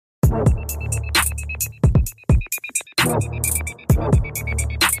Yo,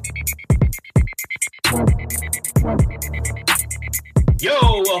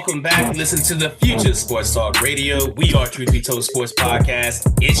 welcome back. Listen to the Future Sports Talk Radio. We are Truth Be Told Sports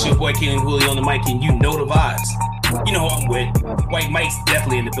Podcast. It's your boy King Willie on the mic, and you know the vibes. You know who I'm with. White Mike's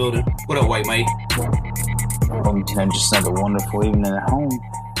definitely in the building. What up, White Mike? Just another wonderful evening at home.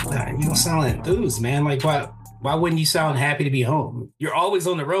 You don't sound enthused, man. Like, why wouldn't you sound happy to be home? You're always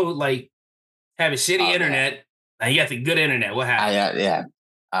on the road, like having shitty internet. Now you got the good internet. What happened?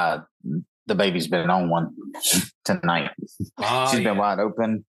 The baby's been on one tonight. She's been wide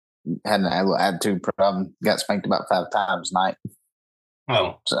open. Had a little attitude problem. Got spanked about 5 times tonight.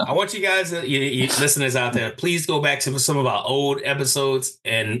 So I want you guys, you listeners out there, please go back to some of our old episodes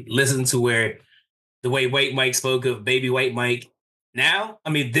and listen to where the way White Mike spoke of baby White Mike.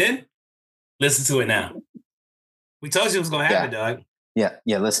 Then listen to it now. We told you it was going to happen, dog. Yeah.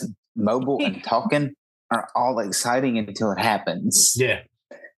 Listen, mobile and talking are all exciting until it happens. Yeah.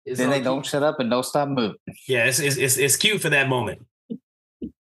 Then they don't shut up and don't stop moving. Yeah, it's cute for that moment.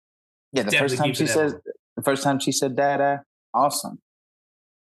 Yeah, the first time she said Dada, awesome.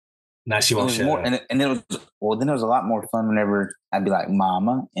 Now she won't shut up. Then it was a lot more fun whenever I'd be like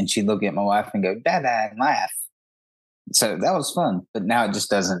Mama, and she'd look at my wife and go Dada and laugh. So that was fun, but now it just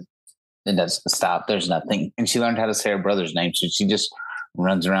doesn't. It doesn't stop. There's nothing, and she learned how to say her brother's name, so she just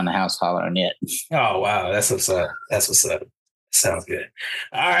runs around the house hollering it. Oh wow, that's what's up. Sounds good.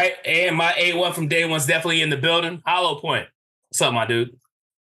 All right. And my A1 from day one's definitely in the building. Hollow Point. What's up, my dude?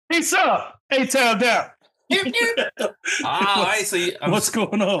 Peace up. A-Town down. All right. So what's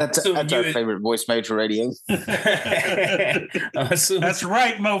going on? That's our favorite voice major radio. That's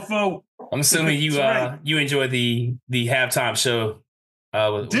right, mofo. I'm assuming you enjoyed the halftime show.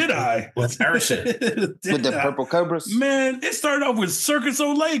 Did I? With Ursha. With the Purple Cobras? Man, it started off with Circus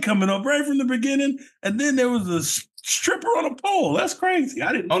Olay coming up right from the beginning. And then there was a stripper on a pole. That's crazy.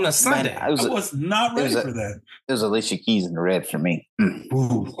 I didn't. On a Sunday. I was not ready for that. It was Alicia Keys in the red for me.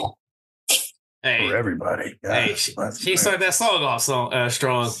 Ooh. Hey, for everybody. Hey, she started that song off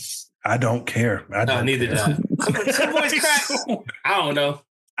strong. I don't care. Neither did I. Some voice crack. I don't know.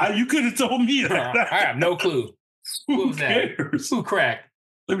 You could have told me that. I have no clue. Who cares? Who cracked?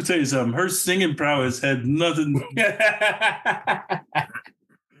 Let me tell you something. Her singing prowess had nothing.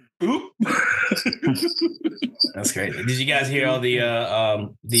 Oop. That's great. Did you guys hear all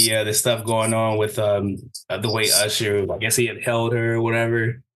the stuff going on with the way Usher? I guess he had held her or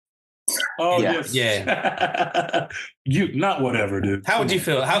whatever. Oh yes. Yeah. You not whatever, dude. How would you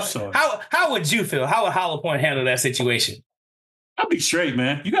feel? How would you feel? How would Hollow Point handle that situation? I'll be straight,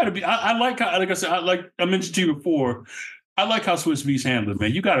 man. You got to be. I like how, like I said, I mentioned to you before. I like how Swizz Beatz handled it,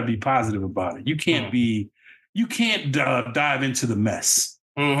 man. You got to be positive about it. You can't dive into the mess.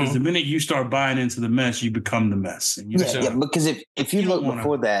 Because the minute you start buying into the mess, you become the mess. And because if you look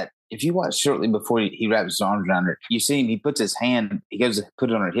before that, if you watch shortly before he wraps his arms around her, you see him. He puts his hand. He goes to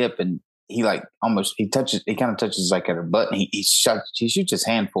put it on her hip, and he kind of touches like at her butt. And he shoots his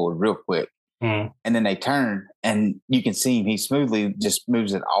hand forward real quick. And then they turn, and you can see him. He smoothly just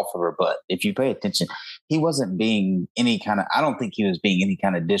moves it off of her butt. If you pay attention, he wasn't being I don't think he was being any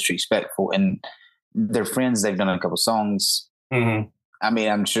kind of disrespectful. And they're friends. They've done a couple songs. Mm-hmm. I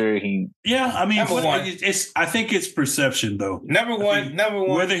mean, I'm sure he. Yeah, I mean, I think it's perception, though. Number one.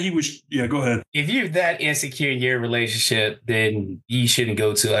 Whether he was. Yeah, go ahead. If you're that insecure in your relationship, then you shouldn't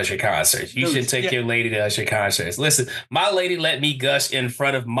go to Usher concerts. You should take your lady to Usher concerts. Listen, my lady let me gush in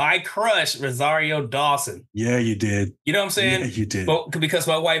front of my crush, Rosario Dawson. Yeah, you did. You know what I'm saying? Yeah, you did. But because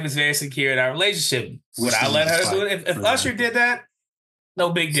my wife is very secure in our relationship, would I let her do it? If Usher did that? No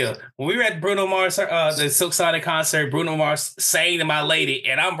big deal. When we were at Bruno Mars, the Silk Sonic concert, Bruno Mars sang to my lady,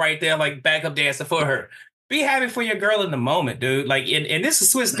 and I'm right there like backup dancing for her. Be happy for your girl in the moment, dude. Like, and this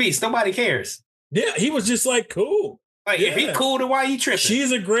is Swizz Beatz. Nobody cares. Yeah, he was just like, cool. Like, if he cool, then why you tripping?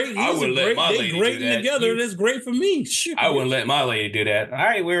 They're great together, and it's great for me. Shoot. I wouldn't let my lady do that. All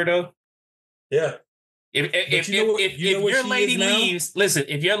right, weirdo. Yeah. If your lady leaves, listen,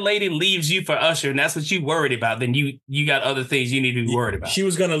 if your lady leaves you for Usher and that's what you worried about, then you got other things you need to be worried about. She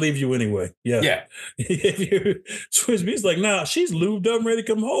was going to leave you anyway. Yeah. Yeah. If you're Swizz Beatz like, nah, she's lubed up, ready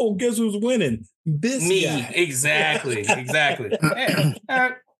to come home. Guess who's winning? This guy. Exactly.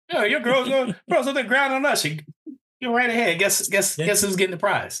 Your girl's going to something ground on us. You're right ahead. Guess who's getting the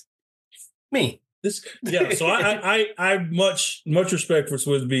prize? Me. So I much respect for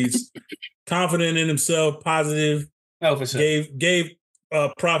Swizz Beatz. Confident in himself, positive. Oh, for sure. Gave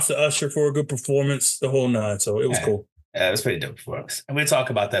props to Usher for a good performance, the whole nine. So it was cool. Yeah, it was pretty dope performance. And we'll talk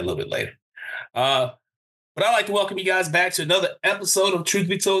about that a little bit later. But I'd like to welcome you guys back to another episode of Truth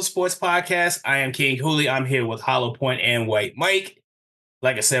Be Told Sports Podcast. I am King Hooley. I'm here with Hollow Point and White Mike.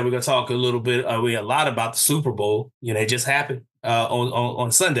 Like I said, we're going to talk a lot about the Super Bowl. You know, it just happened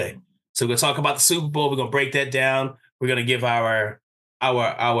on Sunday. So we're going to talk about the Super Bowl. We're going to break that down. We're going to give our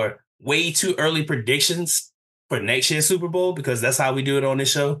way too early predictions for next year's Super Bowl, because that's how we do it on this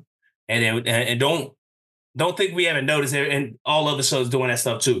show. And don't think we haven't noticed it, and all other shows doing that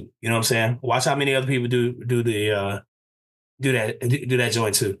stuff too. You know what I'm saying? Watch how many other people do that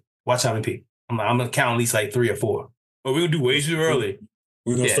joint too. Watch how many people. I'm gonna count at least like 3 or 4. But we're gonna do way too early.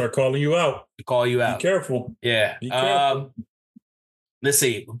 We're gonna start calling you out. Call you out. Be careful. Yeah. Be careful. Let's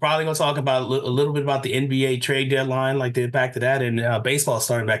see. We're probably gonna talk about a little bit about the NBA trade deadline, like the impact of that, and baseball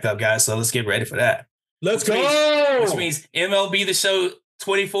starting back up, guys. So let's get ready for that. Let's go. Which means MLB The Show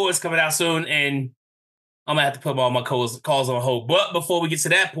 24 is coming out soon, and I'm going to have to put all my calls on hold. But before we get to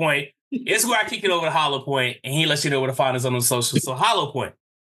that point, it's where I kick it over to Hollow Point, and he lets you know where to find us on the socials. So, Hollow Point,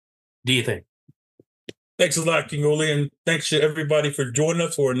 do you think? Thanks a lot, King Oli, and thanks to everybody for joining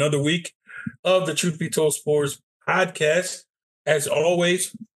us for another week of the Truth Be Told Sports Podcast. As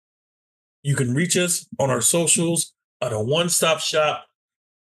always, you can reach us on our socials at a one-stop shop.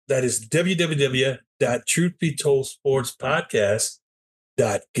 That is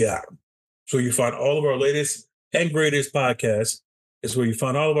www.truthbetoldsportspodcast.com. So you find all of our latest and greatest podcasts. It's where you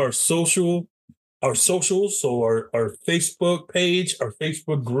find all of our socials. So our Facebook page, our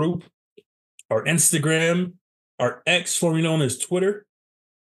Facebook group, our Instagram, our X, formerly known as Twitter,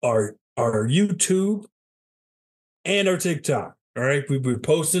 our YouTube, and our TikTok. All right. We're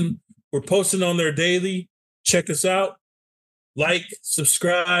posting on there daily. Check us out. Like,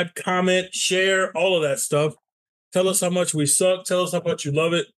 subscribe, comment, share, all of that stuff. Tell us how much we suck. Tell us how much you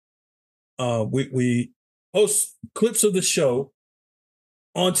love it. We post clips of the show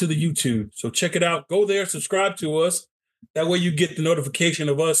onto the YouTube. So check it out. Go there, subscribe to us. That way you get the notification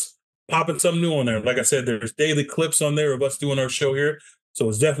of us popping something new on there. Like I said, there's daily clips on there of us doing our show here. So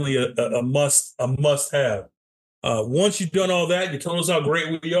it's definitely a must have. Once you've done all that, you told us how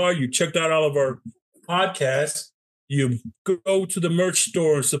great we are, you checked out all of our podcasts, you go to the merch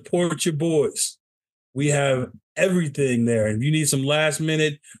store and support your boys. We have everything there. And if you need some last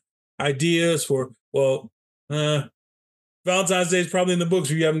minute ideas for, Valentine's Day is probably in the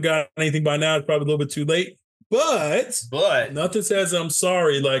books. If you haven't got anything by now, it's probably a little bit too late. But nothing says I'm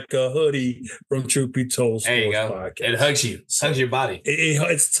sorry like a hoodie from Truth Be Told Sports Podcast. It hugs you. It hugs your body.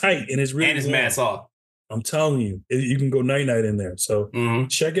 It's tight and it's really and it's mask off. I'm telling you, you can go night-night in there. So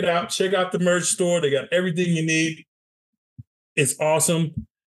check it out. Check out the merch store. They got everything you need. It's awesome.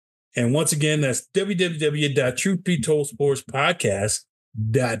 And once again, that's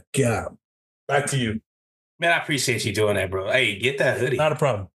www.truthbetoldsportspodcast.com. Back to you. Man, I appreciate you doing that, bro. Hey, get that hoodie. Not a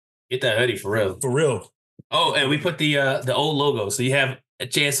problem. Get that hoodie for real. For real. Oh, and we put the old logo. So you have a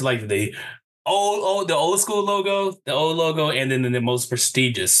chance to like the old school logo, the old logo, and then the most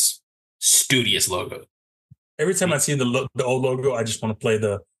prestigious, studious logo. Every time I see the old logo, I just want to play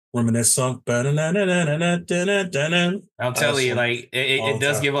the Reminisce song. I'm telling you, like it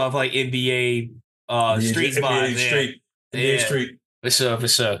does give off like NBA streets vibes. NBA Street. For sure.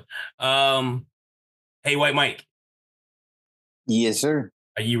 Hey, White Mike. Yes, sir.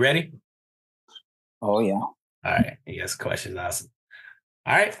 Are you ready? Oh, yeah. All right. Yes, questions. Awesome.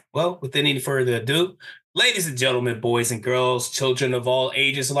 All right. Well, without any further ado, ladies and gentlemen, boys and girls, children of all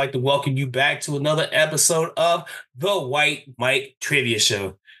ages, I'd like to welcome you back to another episode of the White Mike Trivia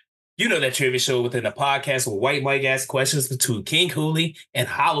Show. You know that trivia show within the podcast where White Mike asks questions between King Hooley and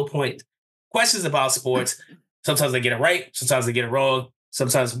Hollow Point. Questions about sports. Sometimes they get it right. Sometimes they get it wrong.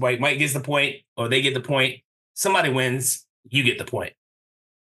 Sometimes White Mike gets the point or they get the point. Somebody wins. You get the point.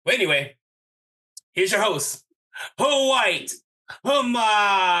 But anyway, here's your host, White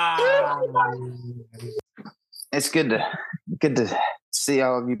Mike. It's good to see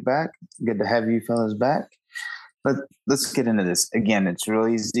all of you back. Good to have you fellas back. But let's get into this. Again, it's real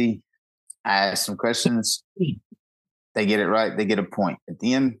easy. I ask some questions. They get it right. They get a point. At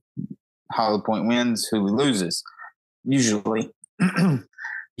the end, Hollow Point wins. Who loses? Usually.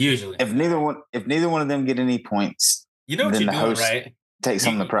 If neither one of them get any points, you know what you're doing, right? Takes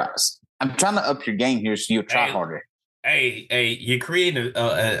home the prize. I'm trying to up your game here so you'll try harder. Hey, you're creating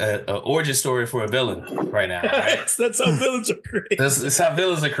a origin story for a villain right now. Right? That's how villains are created. That's how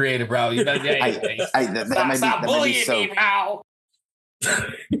villains are created, bro. You better, stop bullying me, pal.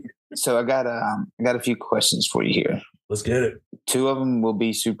 So I got a few questions for you here. Let's get it. 2 of them will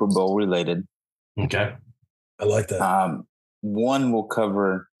be Super Bowl related. Okay, I like that. One will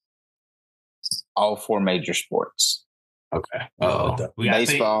cover all 4 major sports. Okay.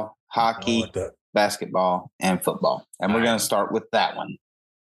 Baseball, hockey, basketball, and football. And we're going to start with that one.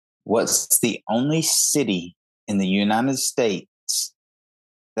 What's the only city in the United States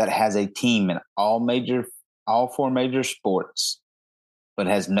that has a team in all 4 major sports, but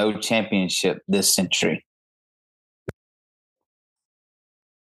has no championship this century?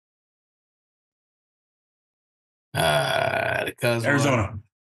 Arizona.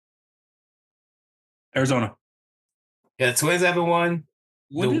 Yeah, the Twins haven't won.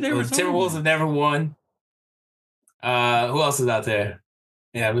 The Timberwolves have never won. Who else is out there?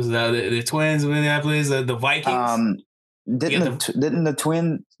 Yeah, it was the Twins, Minneapolis, the Vikings. Didn't the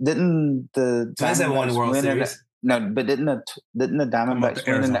Twins have won the World Series? No, but didn't the Diamondbacks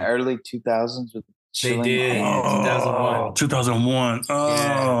win in the early 2000s? They did. 2001. 2001.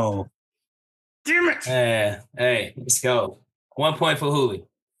 Oh, damn it! Yeah. Hey, let's go. 1 point for Hooley.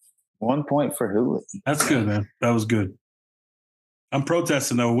 1 point for Hooley. That's good, man. That was good. I'm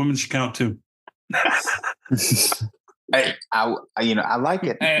protesting though. Women should count too. Hey, I like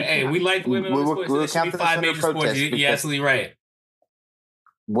it. Hey, we like women. We'll count 5 major sports. You're absolutely right.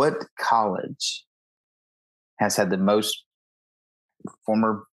 What college has had the most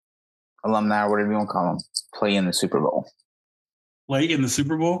former alumni, or whatever you want to call them, play in the Super Bowl? Play in the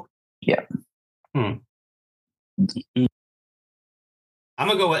Super Bowl? Yeah. I'm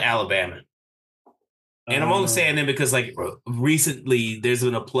gonna go with Alabama. And I'm only saying that because, like, recently there's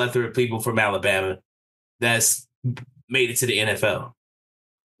been a plethora of people from Alabama that's made it to the NFL.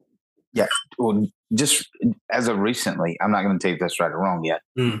 Yeah. Well, just as of recently, I'm not going to tell you if that's right or wrong yet.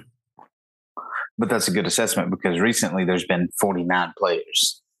 But that's a good assessment because recently there's been 49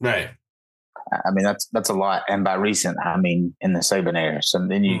 players. Right. I mean, that's a lot. And by recent, I mean in the Saban era. So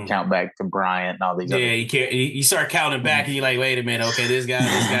then you count back to Bryant and all these other you can't. You start counting back and you're like, wait a minute. Okay, this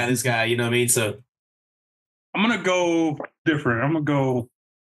guy. You know what I mean? So I'm going to go different. I'm going to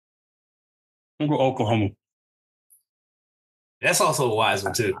go Oklahoma. That's also a wise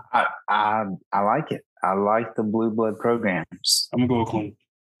one, too. I like it. I like the blue blood programs. I'm going to go Oklahoma.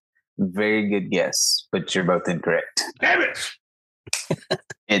 Very good guess, but you're both incorrect. Damn it!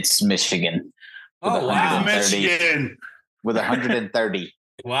 It's Michigan. Oh, wow. Michigan. With 130.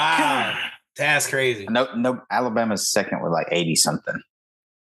 Wow. That's crazy. No, Alabama's second with like 80-something.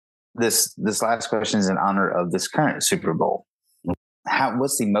 This last question is in honor of this current Super Bowl.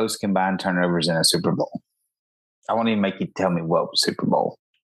 What's the most combined turnovers in a Super Bowl? I won't even make you tell me what Super Bowl.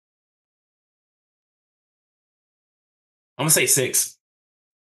 I'm going to say 6.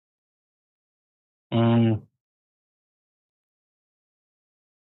 I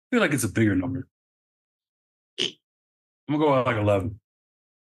feel like it's a bigger number. I'm going to go with like 11.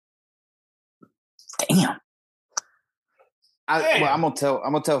 Damn. I'm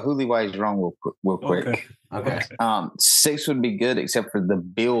gonna tell Hooley why he's wrong real quick. Okay. 6 would be good, except for the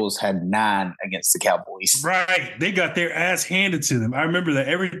Bills had 9 against the Cowboys. Right, they got their ass handed to them. I remember that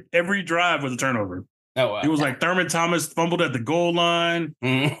every drive was a turnover. Oh, wow. It was like Thurman Thomas fumbled at the goal line.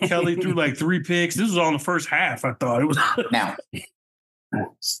 Kelly threw like 3 picks. This was all in the first half. I thought it was.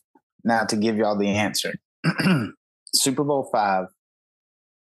 Now to give y'all the answer, Super Bowl 5,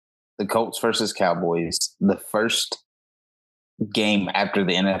 the Colts versus Cowboys, the first game after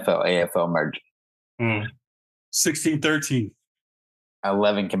the NFL AFL merger. 16-13.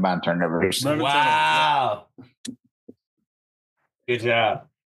 11 combined turnovers. Wow. Good job.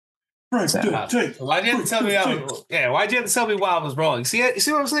 Right. Why'd you have to tell me? Why'd you have to tell me why I was wrong? See what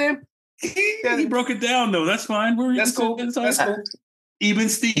I'm saying? He broke it down though. That's fine. That's cool. That's cool. Even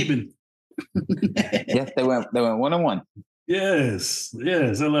Steven. Yes, they went 1-1. Yes,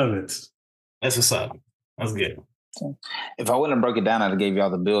 I love it. That's what's up. That's good. If I wouldn't have broke it down, I'd have gave y'all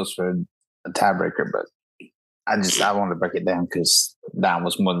the Bills for a tiebreaker, but I wanted to break it down because 9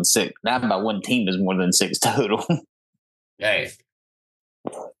 was more than 6. 9 by one team is more than 6 total. Hey,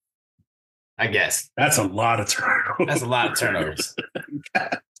 I guess that's a lot of turnovers. That's a lot of turnovers.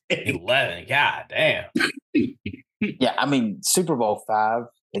 11. God damn. Yeah, I mean Super Bowl 5.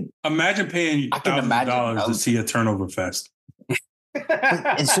 Imagine paying $1,000 to see a turnover fest.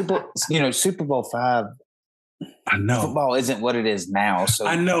 And Super Bowl 5. I know football isn't what it is now. So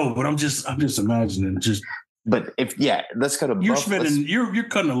I know, but I'm just imagining. But let's go to. You're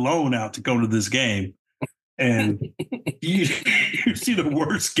cutting a loan out to go to this game, and you see the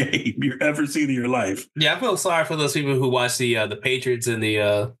worst game you've ever seen in your life. Yeah, I feel sorry for those people who watched the Patriots and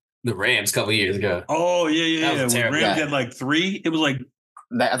the Rams a couple of years ago. Oh yeah. When Rams had like 3, it was like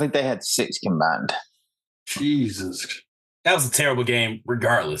I think they had 6 combined. Jesus, that was a terrible game.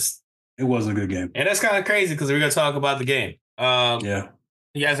 Regardless. It wasn't a good game. And that's kind of crazy because we're going to talk about the game. Yeah.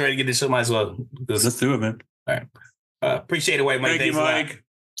 You guys ready to get this show? Might as well. Let's do it, man. All right. Appreciate it, Mike. Thank you, Mike.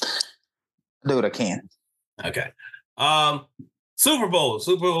 I'll do what I can. Okay. Super Bowl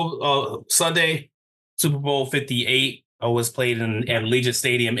Sunday, Super Bowl 58 was played in at Allegiant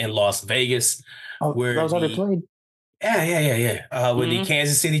Stadium in Las Vegas. Oh, where that was already played? Yeah. Where the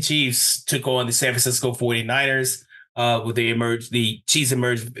Kansas City Chiefs took on the San Francisco 49ers. The Chiefs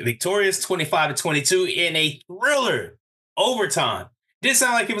emerged victorious 25-22 in a thriller overtime. Didn't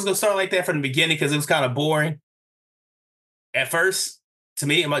sound like it was going to start like that from the beginning because it was kind of boring at first, to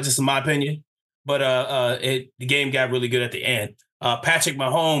me, just in my opinion. But the game got really good at the end. Patrick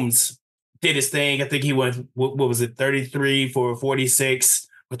Mahomes did his thing. I think he went, what was it, 33 for 46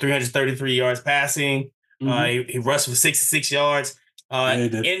 for 333 yards passing. He rushed for 66 yards.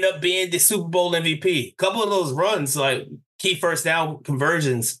 Ended up being the Super Bowl MVP. A couple of those runs, like key first down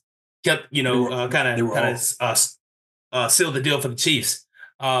conversions, kept sealed the deal for the Chiefs.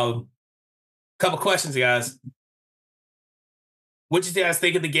 Couple questions, guys. What did you guys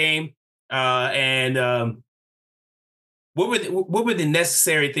think of the game? And what were the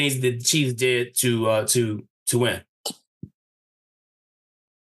necessary things that the Chiefs did to win?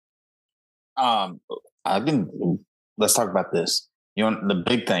 Let's talk about this. The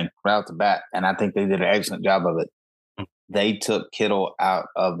big thing right off the bat, and I think they did an excellent job of it. They took Kittle out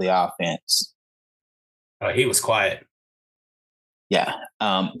of the offense. Oh, he was quiet. Yeah.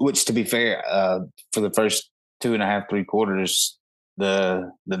 Which, to be fair, for the first 2.5, 3 quarters,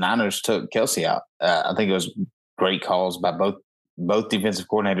 the Niners took Kelce out. I think it was great calls by both defensive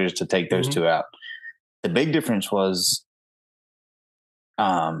coordinators to take those two out. The big difference was,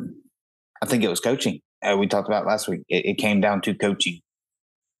 I think it was coaching. We talked about last week. It came down to coaching.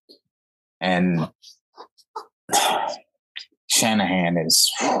 And Shanahan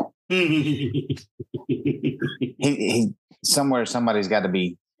is he somewhere somebody's got to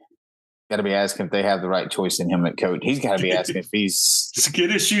be asking if they have the right choice in him at coach. He's got to be asking if he's just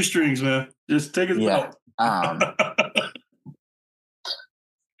get his shoestrings, man. Just take his belt. I'm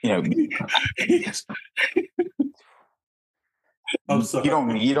sorry.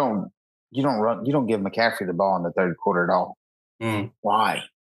 You don't give McCaffrey the ball in the third quarter at all. Why?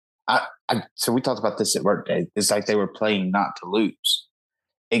 So we talked about this at work day. It's like they were playing not to lose,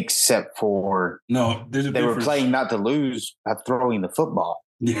 except for they were playing not to lose by throwing the football.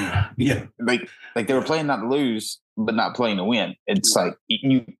 Yeah. Like they were playing not to lose, but not playing to win. It's like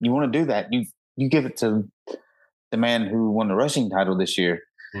you want to do that. You give it to the man who won the rushing title this year,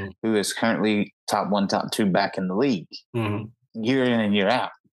 who is currently top 1, top 2 back in the league, year in and year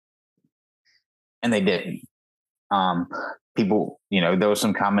out. And they didn't. People, there were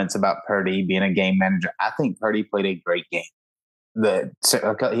some comments about Purdy being a game manager. I think Purdy played a great game.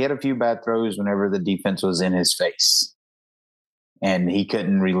 He had a few bad throws whenever the defense was in his face. And he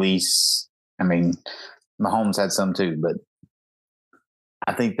couldn't release. I mean, Mahomes had some too, but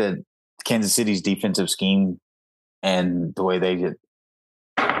I think that Kansas City's defensive scheme and the way they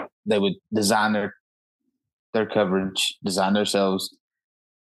would design their coverage, design themselves.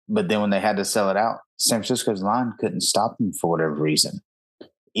 But then when they had to sell it out, San Francisco's line couldn't stop them for whatever reason.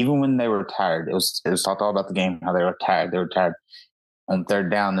 Even when they were tired, it was talked all about the game, how they were tired. They were tired on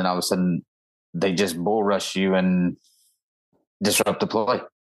third down. Then all of a sudden, they just bull rush you and disrupt the play,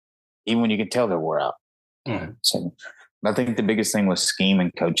 even when you could tell they wore out. So I think the biggest thing was scheme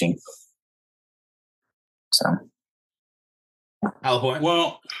and coaching. So,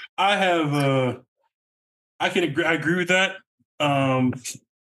 well, I agree with that.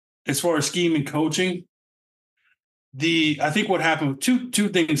 As far as scheme and coaching, I think what happened, two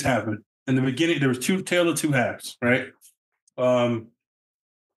things happened. In the beginning, there was tale of two halves, right?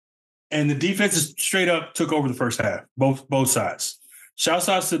 And the defenses straight up took over the first half, both sides. Shouts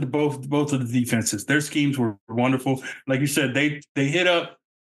out to both of the defenses. Their schemes were wonderful. Like you said, they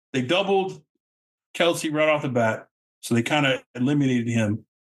doubled Kelce right off the bat, so they kind of eliminated him.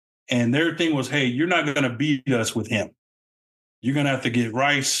 And their thing was, hey, you're not going to beat us with him. You're going to have to get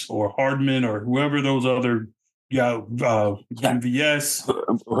Rice or Hardman or whoever those other, MVS.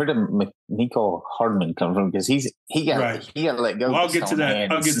 Where did Mecole Hardman come from? Because he got to let go. Well, I'll get to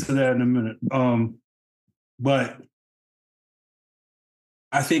that. I'll get to that in a minute. But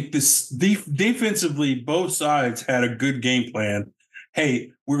I think this defensively, both sides had a good game plan.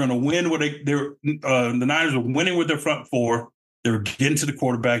 Hey, we're going to win. The Niners were winning with their front four. They were getting to the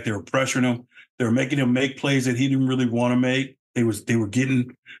quarterback. They were pressuring him. They were making him make plays that he didn't really want to make. They were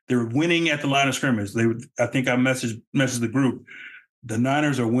winning at the line of scrimmage. I think I messaged the group. The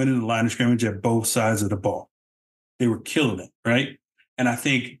Niners are winning the line of scrimmage at both sides of the ball. They were killing it, right? And I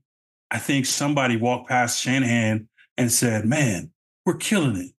think somebody walked past Shanahan and said, "Man, we're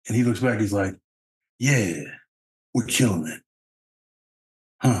killing it." And he looks back, he's like, "Yeah, we're killing it."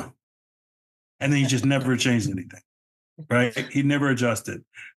 Huh. And then he just never changed anything, right? He never adjusted.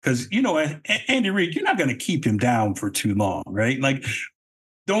 Because, Andy Reid, you're not going to keep him down for too long, right? Like,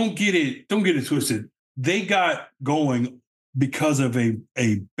 don't get it twisted. They got going because of a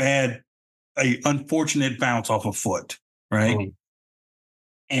unfortunate bounce off a foot, right? Mm-hmm.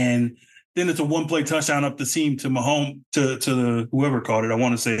 And then it's a one-play touchdown up the seam to Mahomes, to the whoever caught it. I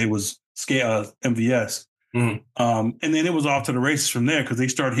want to say it was MVS. Mm-hmm. And then it was off to the races from there because they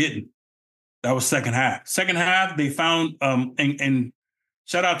started hitting. That was second half. Second half, they found and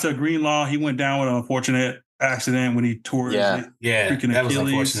shout out to Greenlaw. He went down with an unfortunate accident when he tore his freaking Achilles.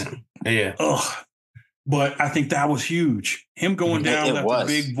 Was unfortunate. Yeah. Ugh. But I think that was huge. Him going down left a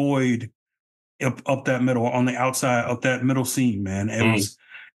big void up that middle, on the outside, up that middle seam, man.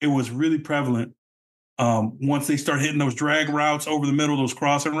 It was really prevalent. Once they start hitting those drag routes over the middle, those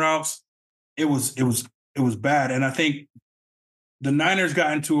crossing routes, it was bad. And I think the Niners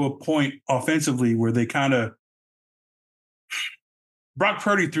got into a point offensively where they kind of Brock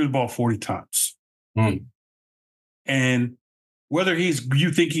Purdy threw the ball 40 times. Mm. And whether you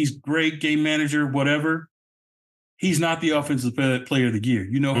think he's great game manager, whatever, he's not the offensive player of the year.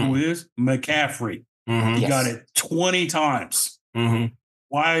 You know who is? McCaffrey. Mm-hmm. He got it 20 times. Mm-hmm.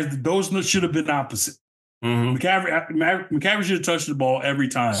 Why? Those should have been opposite. Mm-hmm. McCaffrey should have touched the ball every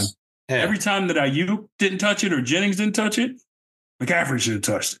time. Yeah. Every time that Ayuk didn't touch it or Jennings didn't touch it, McCaffrey should have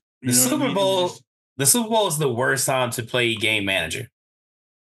touched it. The Super Bowl is the worst time to play game manager.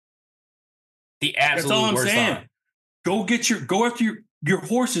 The absolute worst time. Go after your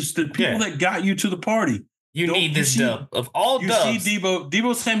horses, the people that got you to the party. You need this dub. Of all dubs. You see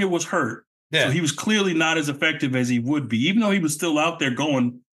Deebo Samuel was hurt. Yeah. So he was clearly not as effective as he would be, even though he was still out there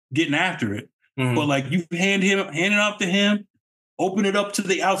getting after it. Mm-hmm. But like you hand it up to him, open it up to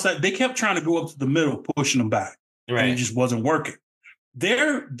the outside. They kept trying to go up to the middle, pushing them back. Right. And it just wasn't working.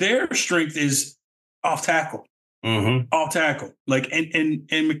 Their strength is off tackle. Mm-hmm. Off tackle. Like and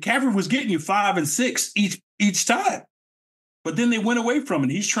McCaffrey was getting you 5 and 6 each time. But then they went away from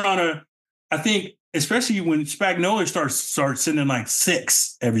it. He's trying to, I think, especially when Spagnuolo starts sending like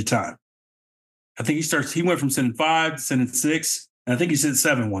 6 every time. I think he went from sending 5 to sending 6, and I think he sent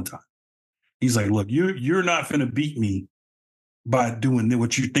 7 one time. He's like, look, you're not going to beat me by doing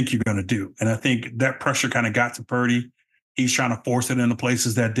what you think you're going to do. And I think that pressure kind of got to Purdy. He's trying to force it into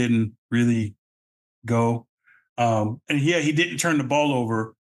places that didn't really go. He didn't turn the ball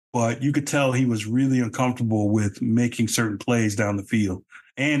over, but you could tell he was really uncomfortable with making certain plays down the field.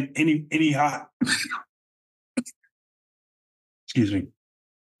 And any hot, excuse me,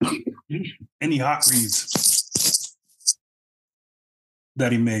 any hot reads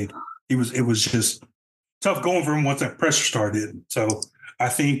that he made, it was just tough going for him once that pressure started. So I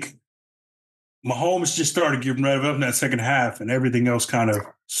think Mahomes just started getting rid of him in that second half, and everything else kind of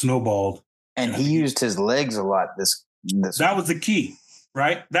snowballed. And he used his legs a lot. That was the key,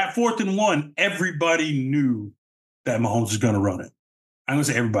 right? That 4th and 1, everybody knew that Mahomes was going to run it. I'm going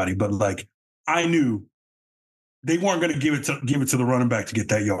to say everybody, but like I knew they weren't going to give it to the running back to get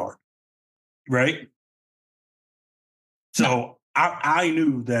that yard, right? So I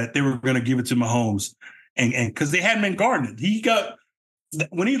knew that they were going to give it to Mahomes, and because they hadn't been guarding it.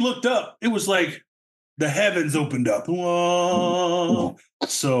 When he looked up, it was like the heavens opened up. Whoa!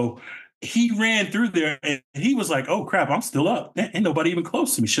 So he ran through there, and he was like, "Oh crap, I'm still up. Ain't nobody even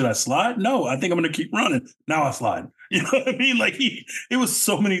close to me. Should I slide? No, I think I'm going to keep running. Now I slide." You know what I mean? Like it was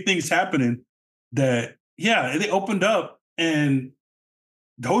so many things happening that, they opened up, and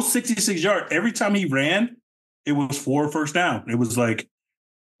those 66 yards, every time he ran, it was 4 first down. It was like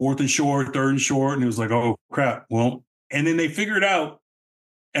 4th and short, 3rd and short, and it was like, oh crap. Well, and then they figured out,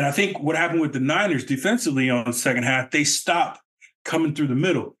 and I think what happened with the Niners defensively on the second half, they stopped coming through the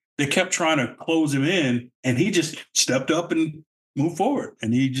middle. They kept trying to close him in, and he just stepped up and moved forward.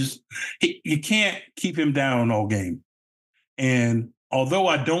 And you can't keep him down all game. And although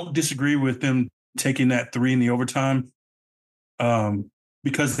I don't disagree with them taking that 3 in the overtime,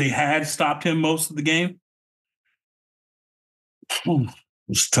 because they had stopped him most of the game,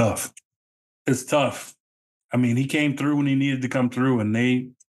 it's tough. It's tough. I mean, he came through when he needed to come through, and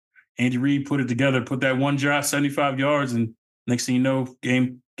Andy Reid put it together, put that one drop, 75 yards, and next thing you know,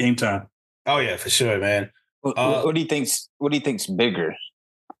 game time. Oh yeah, for sure, man. What do you think's bigger?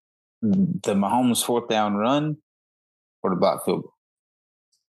 The Mahomes 4th down run or the block field goal?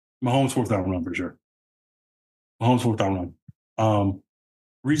 Mahomes 4th down run for sure. Mahomes 4th down run.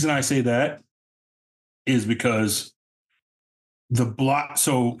 Reason I say that is because the block.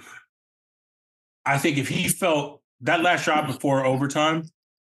 So I think if he felt that last shot before overtime,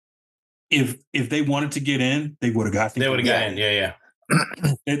 if they wanted to get in, they would have got. They would have got in. Yeah.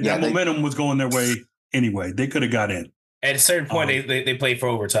 that momentum was going their way anyway. They could have got in. At a certain point, they played for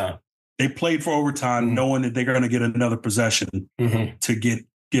overtime. They played for overtime, knowing that they're going to get another possession to get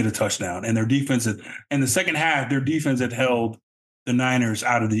a touchdown. And their defense, in the second half, their defense had held the Niners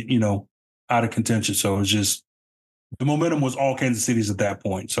out of out of contention. So it was just the momentum was all Kansas City's at that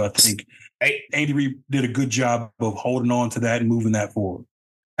point. So I think Andy Reid did a good job of holding on to that and moving that forward.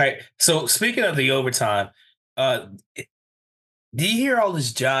 All right. So speaking of the overtime, do you hear all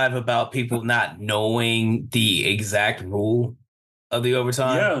this jive about people not knowing the exact rule of the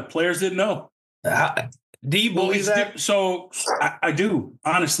overtime? Yeah, players didn't know. Do you believe that? So I do,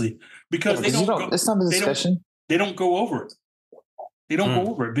 honestly, because they don't. It's not a discussion. They don't go over it. They don't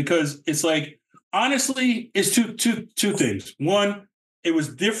go over it because it's like, honestly, it's two things. One, it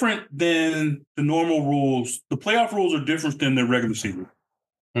was different than the normal rules. The playoff rules are different than the regular season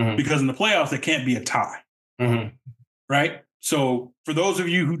because in the playoffs there can't be a tie, right? So for those of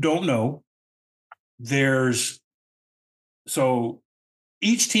you who don't know, so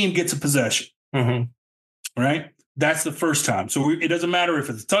each team gets a possession, right? That's the first time. So it doesn't matter if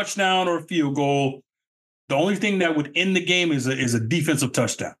it's a touchdown or a field goal. The only thing that would end the game is a defensive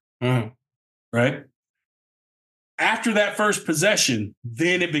touchdown, right? After that first possession,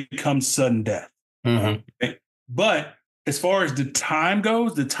 then it becomes sudden death. Right? But as far as the time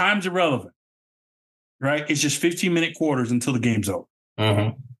goes, the time's irrelevant. Right? It's just 15-minute quarters until the game's over.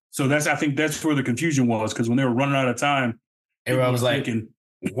 So I think that's where the confusion was, because when they were running out of time, everyone was like, thinking,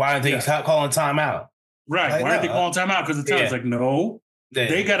 why aren't they calling timeout? Right. Like, why aren't they calling timeout? Because the time's like, no,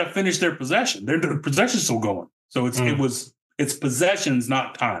 they got to finish their possession. Their possession's still going. So it's possessions,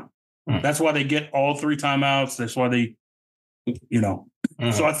 not time. That's why they get all 3 timeouts. That's why they,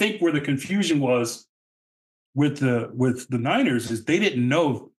 So I think where the confusion was with the Niners is they didn't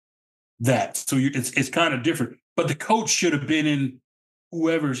know that. So it's kind of different. But the coach should have been in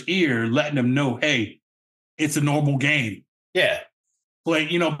whoever's ear, letting them know, hey, it's a normal game. Yeah. Like,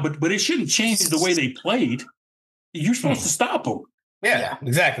 but it shouldn't change the way they played. You're supposed to stop them. Yeah,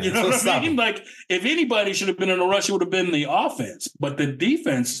 exactly. You know what I mean? Like, if anybody should have been in a rush, it would have been the offense. But the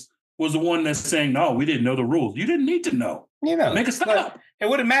defense was the one that's saying, no, we didn't know the rules. You didn't need to know. Make a stop. It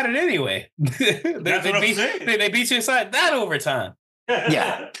would have mattered anyway. They beat you inside that overtime.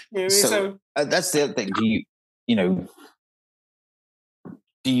 Yeah. So that's the other thing. Do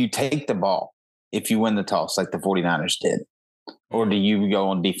you take the ball if you win the toss like the 49ers did? Or do you go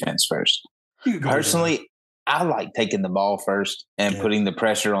on defense first? Personally, I like taking the ball first and putting the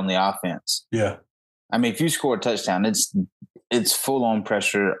pressure on the offense. Yeah. I mean, if you score a touchdown, it's full on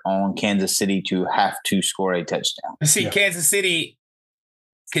pressure on Kansas City to have to score a touchdown. See, Kansas City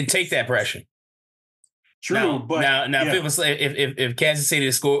can take that pressure. True, but if it was if Kansas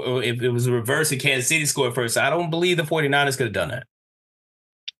City scored, or if it was a reverse and Kansas City scored first, I don't believe the 49ers could have done that.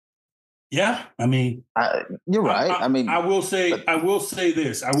 Yeah, I mean, you're right. I will say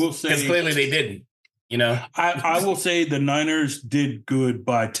this. Because clearly they didn't. I will say the Niners did good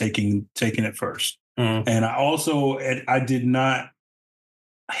by taking it first, and I did not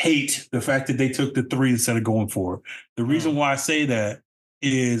hate the fact that they took the 3 instead of going for it. The reason why I say that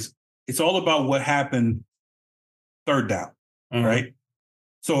is it's all about what happened third down, right?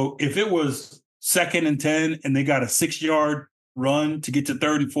 So if it was 2nd and 10 and they got a 6-yard run to get to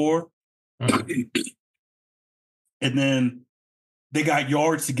 3rd and 4, and then they got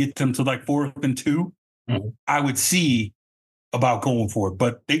yards to get them to like 4th and 2, I would see about going for it.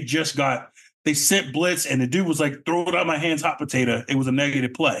 But they sent blitz and the dude was like, throw it out my hands, hot potato. It was a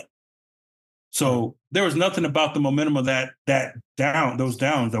negative play. So there was nothing about the momentum of those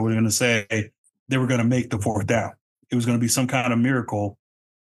downs that we're going to say they were going to make the 4th down. It was going to be some kind of miracle,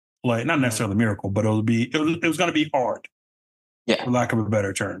 like not necessarily a miracle, but it was going to be hard, for lack of a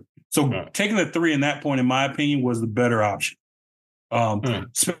better term. So taking the 3 in that point, in my opinion, was the better option,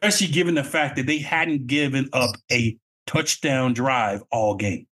 especially given the fact that they hadn't given up a touchdown drive all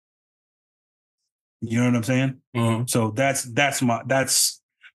game. You know what I'm saying? So that's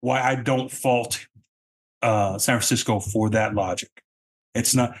why I don't fault San Francisco for that logic.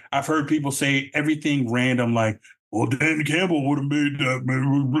 It's not. I've heard people say everything random, like, well, Dan Campbell would have made that.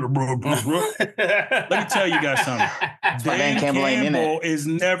 Let me tell you guys something. Dan Campbell is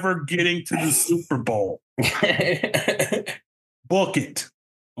never getting to the Super Bowl. Book it.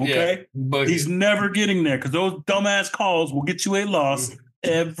 Okay? Yeah, he's never getting there because those dumbass calls will get you a loss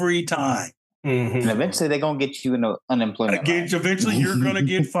every time. And eventually they're going to get you in unemployment. Eventually you're going to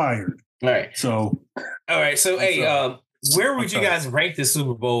get fired. All right. So, hey, where would you guys rank the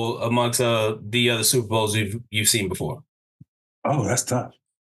Super Bowl amongst the other Super Bowls you've seen before? Oh, that's tough.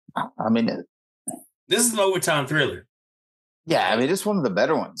 I mean, this is an overtime thriller. Yeah, I mean, it's one of the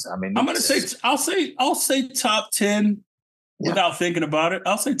better ones. I mean, I'm gonna say I'll say top 10 without thinking about it.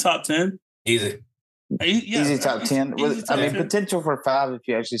 I'll say top 10. Easy. Easy top 10. Easy top 10. Potential for 5 if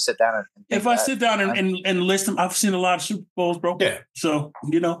you actually sit down and if I sit down and list them. I've seen a lot of Super Bowls, bro. Yeah. So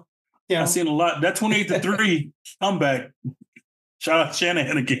I've seen a lot. That 28-3 comeback. Shout out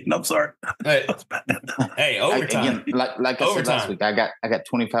Shanahan again. I'm sorry. Hey, overtime. Again, like I said last week, I got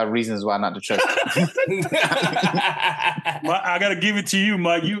 25 reasons why not to trust you. I got to give it to you,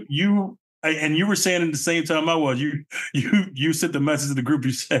 Mike. You and you were saying at the same time I was. You sent the message to the group.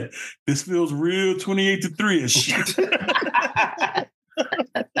 You said this feels real 28-3 as shit.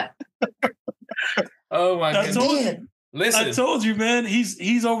 Oh my God! Listen, I told you, man.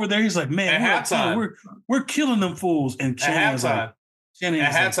 He's over there. He's like, man, we're killing them fools. And at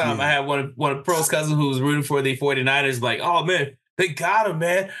halftime, I had one of Pro's cousins who was rooting for the 49ers. Like, oh man, they got him,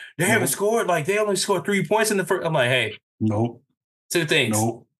 man. They haven't scored. Like, they only scored 3 points in the first. I'm like, hey, nope. 2 things.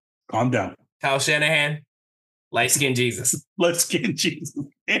 Nope. Calm down. Kyle Shanahan, light skin Jesus. Light skin Jesus.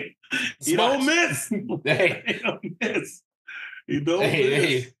 You don't miss. Hey. You don't miss. You don't miss.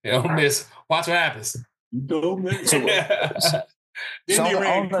 Hey, you don't miss. Watch what happens. You don't miss. So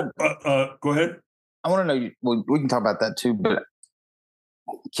go ahead. I want to know, we can talk about that too, but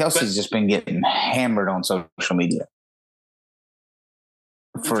Kelsey's just been getting hammered on social media.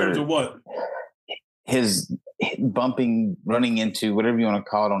 In terms of what? His bumping, running into, whatever you want to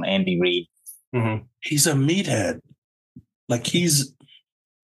call it, on Andy Reid. Mm-hmm. He's a meathead. Like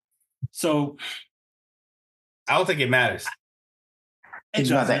so. I don't think it matters. I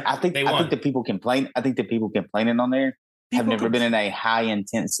think the people complaining on there have never been in a high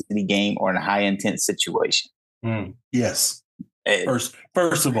intensity game or in a high intense situation. Yes.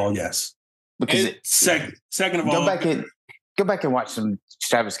 First of all, yes. Because second of all, go back and watch some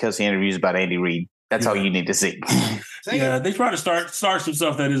Travis Kelce interviews about Andy Reid. That's all you need to see. Yeah, they try to start some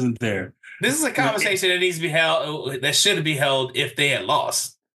stuff that isn't there. This is a conversation that needs to be held. That should be held if they had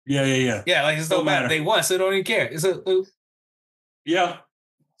lost. Yeah. Yeah, like it's no matter. They won, so they don't even care. Yeah.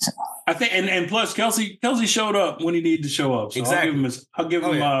 I think, and plus Kelce showed up when he needed to show up. So exactly. I'll give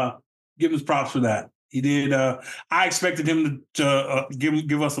him his props for that. He did. I expected him to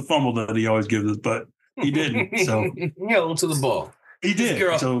give us a fumble that he always gives us, but he didn't. So held to the ball. He did.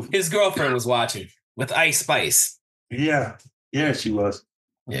 His girlfriend was watching with Ice Spice. Yeah, she was.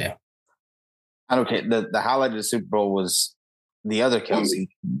 Yeah. I don't care. The highlight of the Super Bowl was the other Kelce,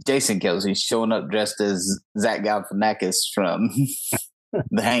 Jason Kelce, showing up dressed as Zach Galifianakis from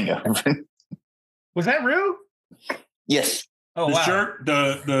The Hangover. Was that real? Yes. Oh, the shirt,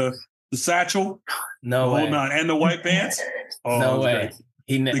 the satchel, holding on, and the white pants. Oh, no way.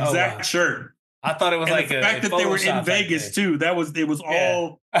 The exact shirt. I thought it was and the fact that they were in Vegas too. It was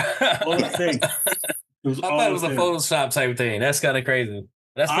all a thing. I thought it was a Photoshop type thing. That's kind of crazy.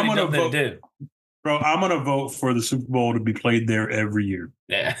 That's pretty dope that it did. Bro, I'm going to vote for the Super Bowl to be played there every year.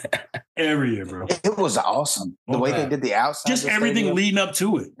 Yeah. Every year, bro. It was awesome. The way they did the outside. Just everything leading up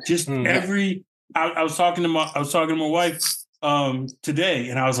to it. Just I was talking to my wife today,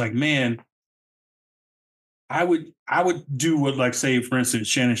 and I was like, man, I would do what, like, say, for instance,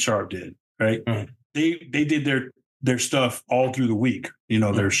 Shannon Sharp did, right? Mm-hmm. They did their stuff all through the week,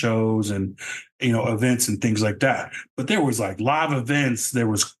 their shows and, events and things like that. But there was like live events. There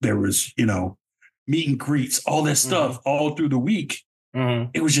was, meet and greets, all this stuff all through the week. Mm-hmm.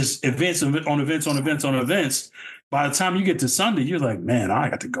 It was just events on events on events on events. By the time you get to Sunday, you're like, man, I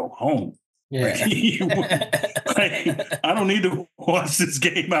got to go home. Yeah. I don't need to watch this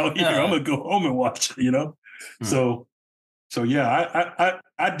game out here. I'm going to go home and watch it, Mm-hmm. So yeah,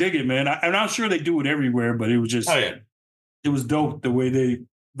 I dig it, man. I'm not sure they do it everywhere, but it was just, it was dope the way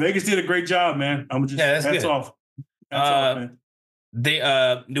Vegas did a great job, man. I'm just, that's off. That's off, man.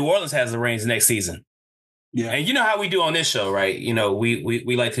 New Orleans has the reigns next season. Yeah. And you know how we do on this show, right?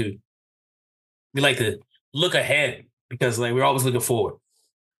 We like to look ahead because we're always looking forward.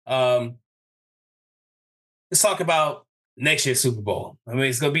 Let's talk about next year's Super Bowl. I mean,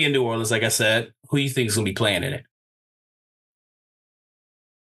 it's going to be in New Orleans, like I said. Who do you think is going to be playing in it?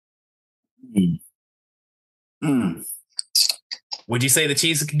 Would you say the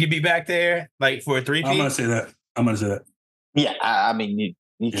Chiefs could be back there, for a 3-peat? I'm going to say that. Yeah, I mean,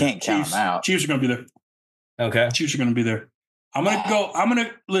 you can't count them out. Chiefs are going to be there. Okay. Chiefs are going to be there. I'm going to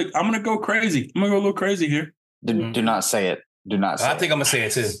go crazy. I'm going to go a little crazy here. Do not say it. Do not say it. I think I'm going to say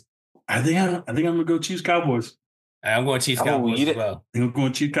it too. I think I'm going to go Chiefs Cowboys. I'm going Chiefs Cowboys as well. I think I'm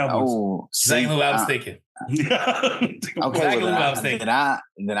going Chiefs Cowboys. Oh, exactly what I was thinking. Okay, exactly what I was thinking.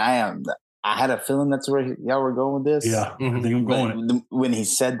 Then I am. I had a feeling that's where y'all were going with this. Yeah, I think I'm going. When he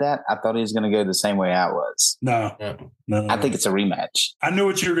said that, I thought he was going to go the same way I was. No. I think it's a rematch. I knew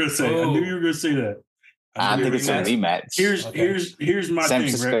what you were going to say. I knew you were going to say that. I think it's a rematch. Here's my San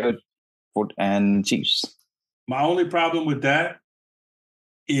thing, Francisco and Chiefs. My only problem with that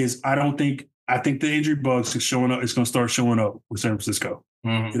is I think the injury bugs is showing up. It's going to start showing up with San Francisco.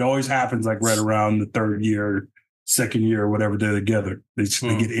 Mm-hmm. It always happens like right around the third year, second year, or whatever they're together. They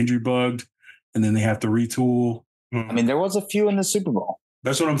get injury bugged, and then they have to retool. I mean, there was a few in the Super Bowl.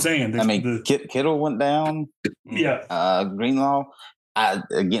 That's what I'm saying. Kittle went down. Yeah. Greenlaw.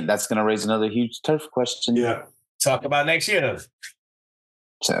 Again, that's going to raise another huge turf question. Yeah. Talk about next year.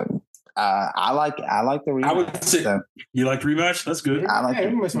 So I like the rematch. I would say you like the rematch. That's good. I like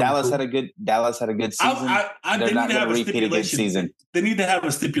it. Dallas had a good season. They're not going to repeat a good season. They need to have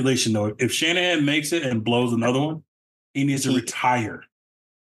a stipulation though. If Shanahan makes it and blows another one, he needs to retire.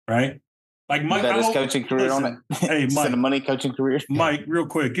 Right? Like Mike, bet his coaching career on it. Hey, Mike, a money coaching career. Mike, real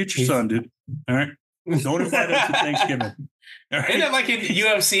quick, get your son, dude. All right, don't invite us to Thanksgiving. Right? Isn't that like in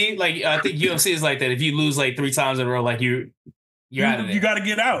UFC? Like I think UFC is like that. If you lose like 3 times in a row, like you're out of there. You got to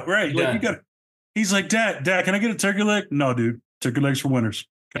get out, right? Like you got. He's like, Dad, can I get a turkey leg? No, dude, turkey legs for winners.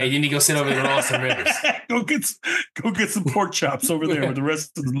 Hey, you need to go sit over there with Austin Rivers. go get some pork chops over there with the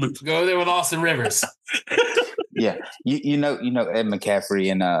rest of the loot. Go over there with Austin Rivers. Yeah, you know Ed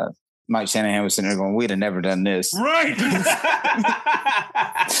McCaffrey and Mike Shanahan was sitting there going, we'd have never done this. Right.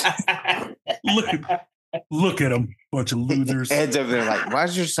 Look at them, bunch of losers. Ed's over there like, why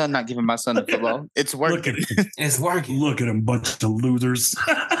is your son not giving my son the football? It's working. It's working. Look at them, bunch of losers.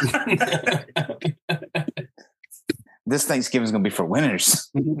 This Thanksgiving's going to be for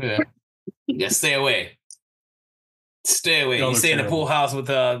winners. Yeah, stay away. Stay away. You stay in the pool house with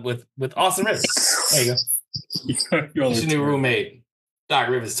Austin Rivers. There you go. He's your new roommate. Doc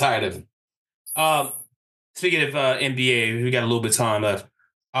Rivers tired of him. Speaking of NBA, we got a little bit of time left.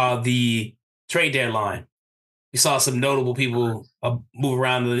 The trade deadline. We saw some notable people move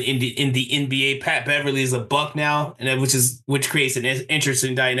around in the NBA. Pat Beverly is a Buck now, and which creates an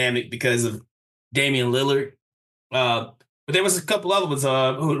interesting dynamic because of Damian Lillard. But there was a couple other ones.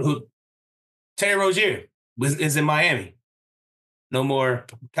 Who Terry Rozier is in Miami. No more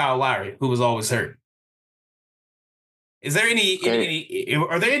Kyle Lowry, who was always hurt. Is there are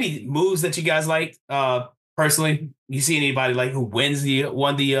there any moves that you guys like personally? You see anybody like who won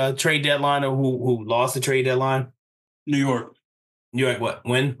the trade deadline or who lost the trade deadline? New York. What?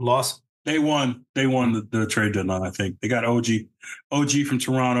 Win? Loss? They won. They won the trade deadline. I think they got OG from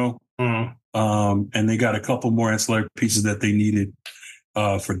Toronto, and they got a couple more ancillary pieces that they needed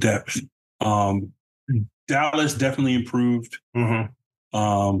for depth. Dallas definitely improved.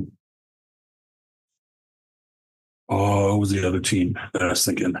 Mm-hmm. What was the other team that I was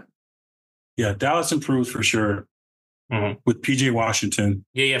thinking? Yeah, Dallas improves for sure with PJ Washington.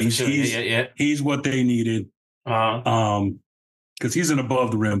 Yeah, for sure. He's what they needed. Because he's an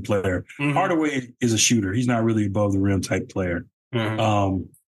above the rim player. Mm-hmm. Hardaway is a shooter. He's not really above the rim type player. Mm-hmm.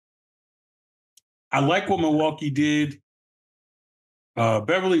 I like what Milwaukee did.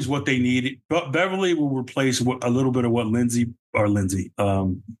 Beverly's what they needed. But Beverly will replace a little bit of what Lindsey. I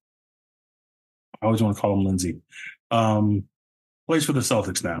always want to call him Lindsey. Plays for the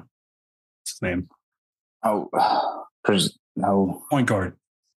Celtics now. What's his name? No. Point guard.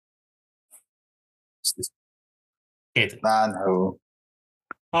 No.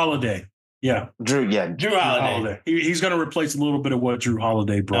 Holiday. Yeah. Drew Holiday. He's going to replace a little bit of what Drew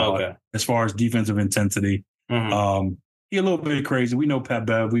Holiday brought as far as defensive intensity. Mm-hmm. He's a little bit crazy. We know Pat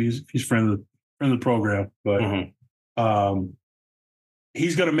Bev. He's friend of the program, but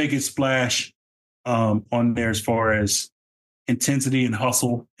he's going to make his splash on there as far as intensity and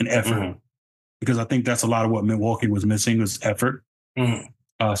hustle and effort, because I think that's a lot of what Milwaukee was missing was effort,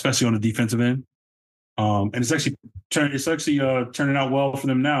 especially on the defensive end. And it's actually turning out well for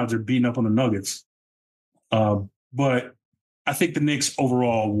them now as they're beating up on the Nuggets. But I think the Knicks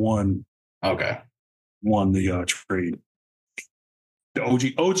overall won the trade.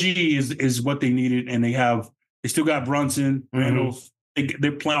 The OG is what they needed, and they still got Brunson, Randall.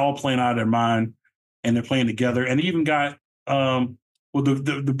 They're all playing out of their mind, and they're playing together. And they even got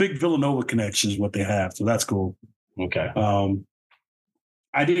the big Villanova connection is what they have, so that's cool. Okay.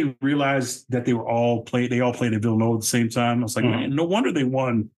 I didn't realize that they all played at Villanova at the same time. I was like, man, no wonder they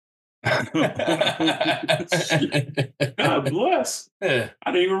won. God bless. Yeah.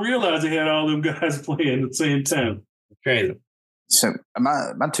 I didn't even realize they had all them guys playing at the same time. Crazy. So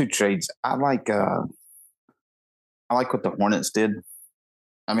my two trades, I like what the Hornets did.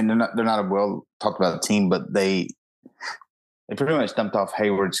 I mean, they're not a well talked about team, but they they pretty much dumped off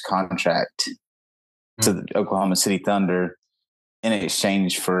Hayward's contract to the Oklahoma City Thunder in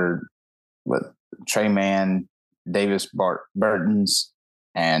exchange for Trey Mann, Davis Burtons,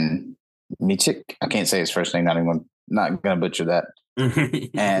 and Michik. I can't say his first name. Not going to butcher that.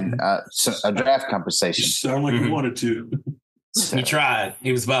 And a draft compensation. You sound like you wanted to. He tried.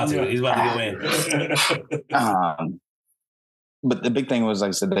 He was about to. Yeah. He was about to go in. But the big thing was, like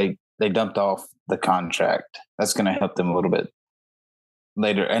I said, they dumped off the contract. That's going to help them a little bit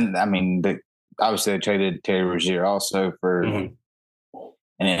later. And I mean, obviously they traded Terry Rozier also for an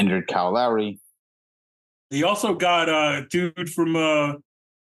injured Kyle Lowry. He also got a dude from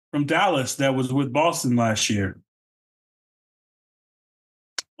Dallas that was with Boston last year.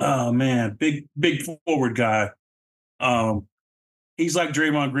 Oh man, big forward guy. He's like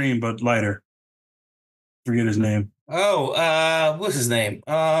Draymond Green but lighter. Forget his name. Oh, what's his name?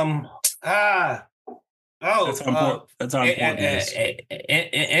 That's how important it is.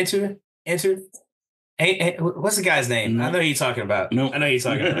 Enter. What's the guy's name? Nope. I know who you're talking about. Nope. I know who you're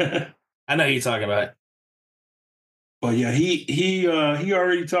talking about. But yeah, he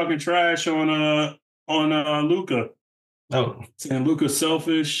already talking trash on Luka. Oh, saying Luka's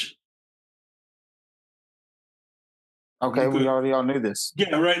selfish. Okay, we already all knew this.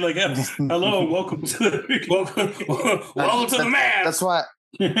 Yeah, right. Like, hello, welcome to the man. That's why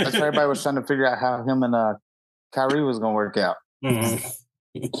everybody was trying to figure out how him and Kyrie was going to work out.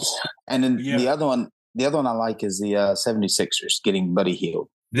 Mm-hmm. And then the other one I like is the 76ers getting Buddy Hield.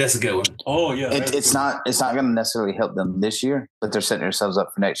 That's a good one. Oh yeah, it's not going to necessarily help them this year, but they're setting themselves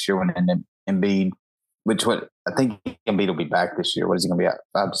up for next year when Embiid. I think Embiid will be back this year. What is he going to be at?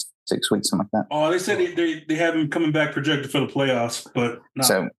 5 to 6 weeks, something like that. Oh, they said they have him coming back projected for the playoffs, but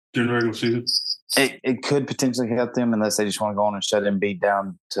not during the regular season. It could potentially help them unless they just want to go on and shut Embiid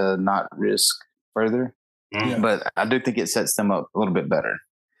down to not risk further. Yeah. But I do think it sets them up a little bit better.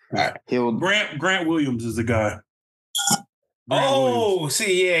 All right. Grant Williams is the guy.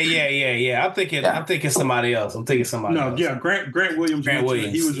 See, yeah. I'm thinking somebody else. else. Grant Williams.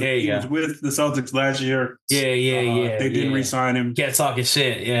 He was with the Celtics last year. Yeah. They didn't re-sign him. Kept talking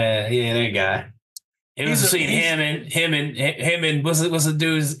shit. Yeah, that guy. It was between him and what's the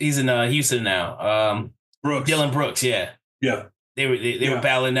dude? He's in Houston now. Brooks. Dylan Brooks. Yeah. They were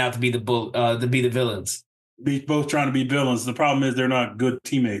battling out to be the villains. Both trying to be villains. The problem is they're not good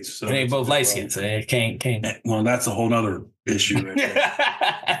teammates. So and they both light skinned, so they can't. Well, that's a whole nother issue. Right.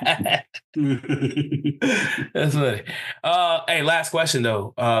 That's funny. Hey, last question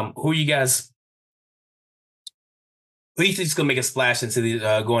though. Who you think is going to make a splash into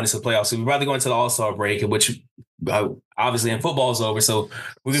the going into the playoffs? So we're about to go into the All-Star break, which obviously in football is over. So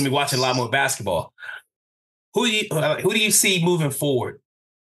we're going to be watching a lot more basketball. Who do you see moving forward?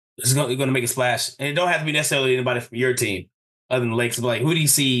 Is going to make a splash, and it don't have to be necessarily anybody from your team, other than the Lakers. But like, who do you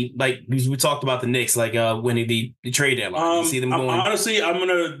see? Like we talked about the Knicks, like winning the trade deadline. You see them going. Honestly,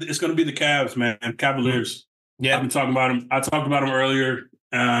 it's gonna be the Cavs, man. Cavaliers. Yeah, I've been talking about them. I talked about them earlier,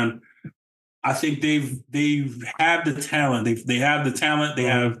 and I think they have the talent. They have the talent. They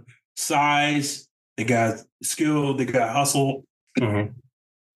have size. They got skill. They got hustle. Mm-hmm.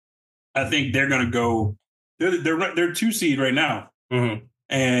 I think they're gonna go. They're 2 seed right now. Mm-hmm.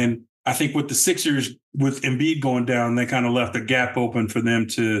 And I think with the Sixers, with Embiid going down, they kind of left a gap open for them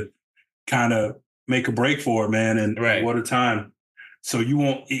to kind of make a break for it, man. And what a time. So you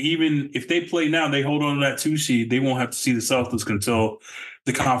won't, even if they play now, they hold on to that 2 seed, they won't have to see the Celtics until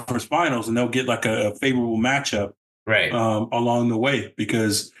the conference finals, and they'll get like a favorable matchup along the way,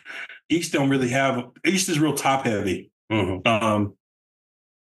 because East is real top heavy. Mm-hmm.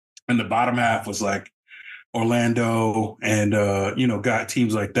 And the bottom half was like Orlando and got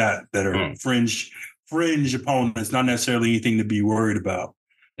teams like that are fringe opponents, not necessarily anything to be worried about.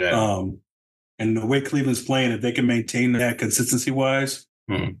 And the way Cleveland's playing, if they can maintain that consistency wise,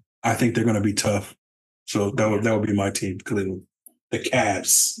 I think they're going to be tough. So that would be my team, Cleveland, the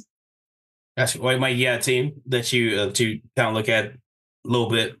Cavs. That's why might a team that you kind of look at a little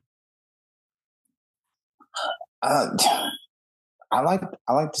bit. I like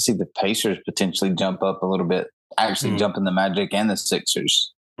to see the Pacers potentially jump up a little bit, actually jumping the Magic and the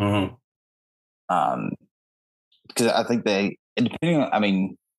Sixers. Mm-hmm. Because I think they've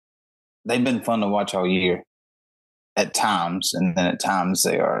been fun to watch all year at times, and then at times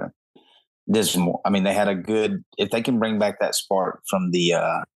they are dismal. I mean, they had if they can bring back that spark from the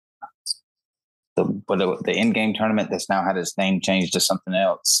in-game tournament that's now had its name changed to something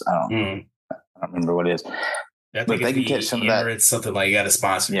else. I don't remember what it is. I think they can catch some of that. It's something like you got a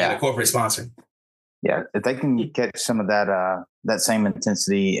sponsor, a corporate sponsor. Yeah, if they can catch some of that same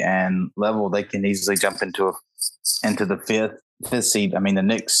intensity and level, they can easily jump into into the fifth seed. I mean, the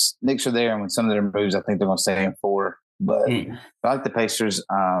Knicks are there, and with some of their moves, I think they're going to stay in 4. But I like the Pacers.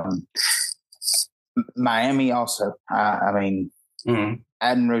 Miami also. I mean,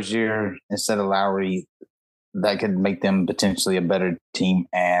 adding Rozier instead of Lowry, that could make them potentially a better team.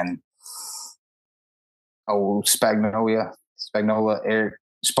 And Spagnola, Eric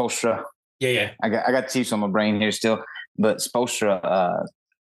Spoelstra. Yeah. I got Chiefs on my brain here still, but Spoelstra,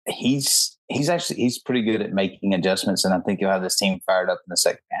 he's pretty good at making adjustments, and I think he'll have this team fired up in the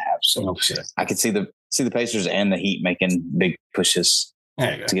second half. So I could see the Pacers and the Heat making big pushes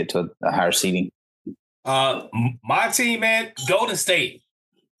to get to a higher seeding. My team, man, Golden State.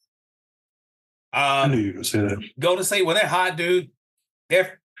 I knew you were going to say that. Golden State, when they're hot, dude,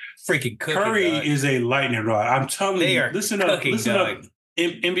 they're freaking cooking. Curry is a lightning rod. I'm telling you. Listen up.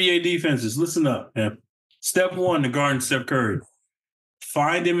 NBA defenses, listen up, man. Step 1 to guard Steph Curry.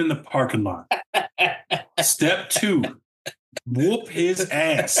 Find him in the parking lot. Step 2, whoop his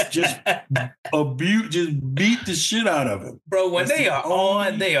ass. Just beat the shit out of him. Bro, when they are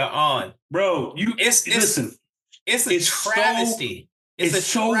on. Bro, listen. It's a travesty. It's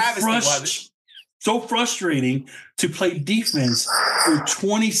so frustrating to play defense for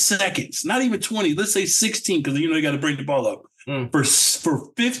 20 seconds. Not even 20. Let's say 16, because you got to bring the ball up. For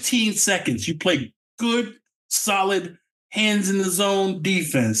 15 seconds, you play good, solid, hands in the zone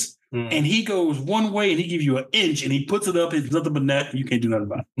defense, and he goes one way and he gives you an inch and he puts it up. It's nothing but net. And you can't do nothing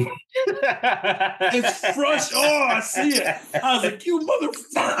about it. It's frustrating. Oh, I see it. I was like, you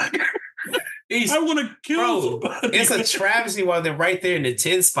motherfucker. I want to kill somebody. It's a travesty while they're right there in the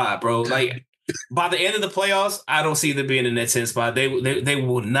 10 spot, bro. Like, by the end of the playoffs, I don't see them being in that 10 spot. They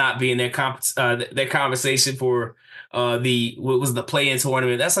will not be in their conversation for the play-in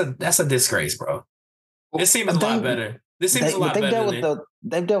tournament. That's a disgrace, bro. This seems a lot better. This seems a lot better.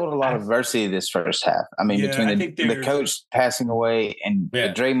 They've dealt with a lot of adversity this first half. I mean, between the coach passing away and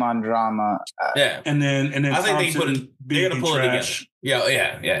the Draymond drama. And then I think they're gonna pull it together.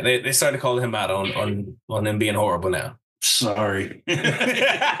 Yeah. They started calling him out on them being horrible now. Sorry.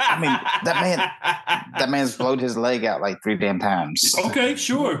 I mean, that man's blowed his leg out like 3 damn times. Okay,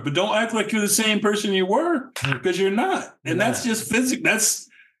 sure. But don't act like you're the same person you were, because you're not. And that's just physics. That's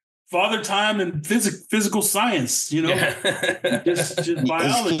father time and physical science, just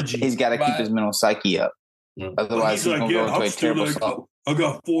biology. He's got to keep his mental psyche up. Otherwise, he's going to go into a terrible slump. I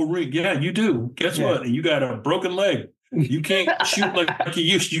got 4 rings. Yeah, you do. Guess what? And you got a broken leg. You can't shoot like you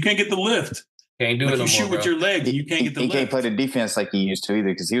used to. You can't get the lift. Can't do it no more, shoot with your leg. You can't get the lift. He can't play the defense like he used to either,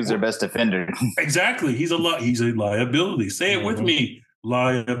 because he was their best defender. Exactly. He's a liability. Say it with me.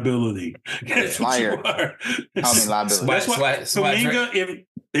 Liability. That's liar. What you are. I mean, liability. That's why Kuminga, if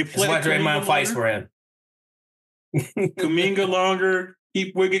they play Draymond fights for him. Kuminga longer,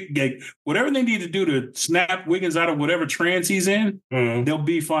 keep Wiggins, whatever they need to do to snap Wiggins out of whatever trance he's in, they'll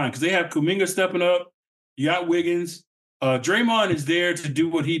be fine, because they have Kuminga stepping up. You got Wiggins. Draymond is there to do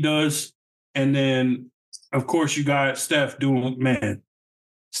what he does. And then, of course, you got Steph doing, man.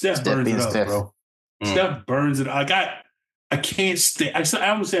 Steph burns it up, bro. Steph burns it. I can't stand. I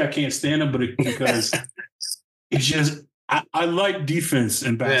wouldn't say I can't stand him, but because it's just I like defense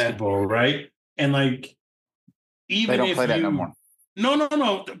in basketball, right? And like, even they don't play that no more.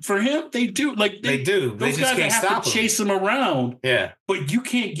 No. For him, they do. Like they do. Those guys have to chase him around. Yeah, but you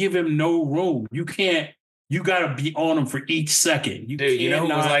can't give him no room. You can't. You got to be on him for each second. You know who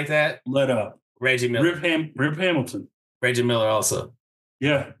was like that? Let up. Reggie Miller. Rip Hamilton. Reggie Miller also.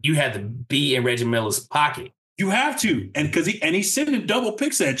 Yeah. You had to be in Reggie Miller's pocket. You have to. And because he's sending double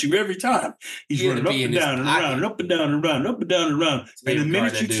picks at you every time. He's running up and down and around and up and down and around, up and down and around. And the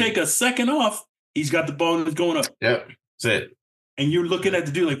minute you take a second off, he's got the ball and it's going up. Yep. That's it. And you're looking at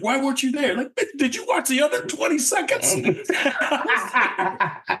the dude like, why weren't you there? Like, did you watch the other 20 seconds?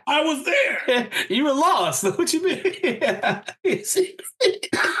 I was there. You were lost. What you mean? It's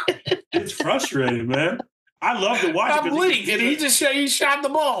frustrating, man. I love to watch it. Blinked and he shot the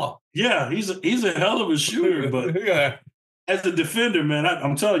ball. Yeah, he's a hell of a shooter, but as a defender, man,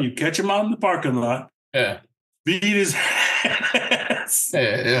 I'm telling you, catch him out in the parking lot. Yeah. Beat his ass.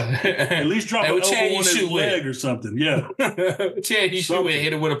 Yeah. At least drop an elbow on his leg or something. Yeah. Chad, you shoot with,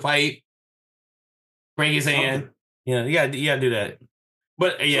 hit it with a pipe. Bring his hand. You gotta do that.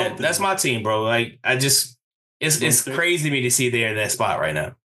 But that's my team, bro. Like, it's crazy to me to see they're in that spot right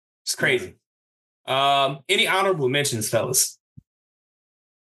now. It's crazy. Any honorable mentions, fellas?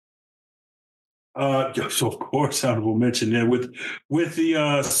 So of course, honorable mention. Yeah, with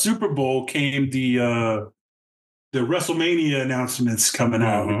the Super Bowl came the WrestleMania announcements coming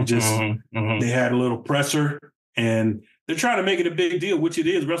out. They had a little presser, and they're trying to make it a big deal, which it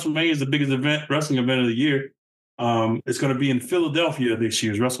is. WrestleMania is the biggest wrestling event of the year. It's going to be in Philadelphia this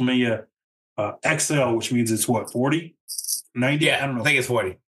year. It's WrestleMania XL, which means it's what, 40? 90? Yeah, I don't know. I think it's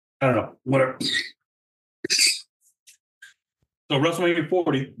 40. I don't know. Whatever. So WrestleMania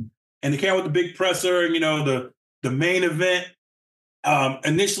 40. And they came out with the big presser and, the main event.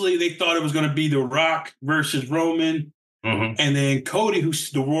 Initially, they thought it was going to be The Rock versus Roman. Mm-hmm. And then Cody,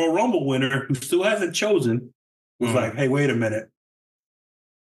 who's the Royal Rumble winner, who still hasn't chosen, was like, hey, wait a minute.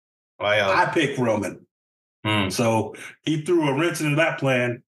 I picked Roman. So he threw a wrench into that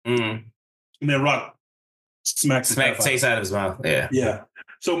plan. And then Rock smacked the taste out of his mouth. Yeah. Yeah.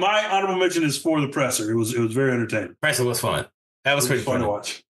 So my honorable mention is for the presser. It was very entertaining. Presser was fun. That was pretty fun to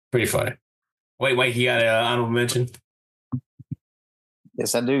watch. Pretty funny. Wait, you got an honorable mention?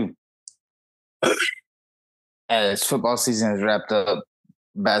 Yes, I do. As football season is wrapped up,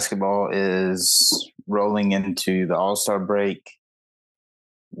 basketball is rolling into the All-Star break.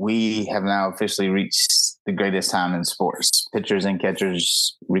 We have now officially reached the greatest time in sports. Pitchers and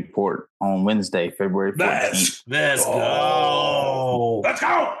catchers report on Wednesday, February 14th. Let's go. Let's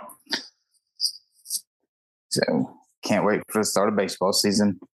go. So can't wait for the start of baseball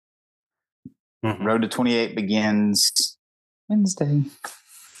season. Road to 28 begins Wednesday.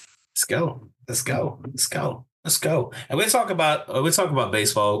 Let's go. And we'll talk about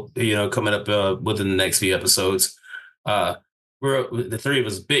baseball, coming up within the next few episodes. We're the three of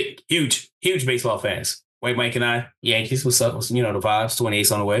us huge baseball fans. White Mike and I, Yankees, what's up? The vibes,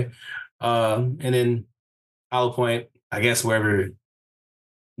 28's on the way. And then Hollow Point, I guess wherever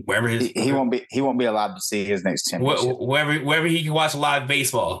his he won't be allowed to see his next championship. Wherever he can watch live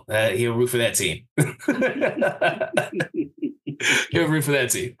baseball, he'll root for that team. He'll root for that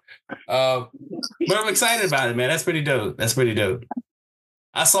team. But I'm excited about it, man. That's pretty dope.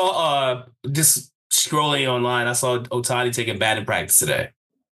 I saw just scrolling online, I saw Ohtani taking batting practice today.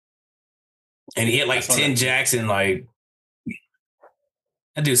 And he hit like 10 jacks and like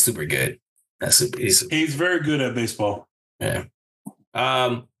that dude's super good. He's very good at baseball. Yeah.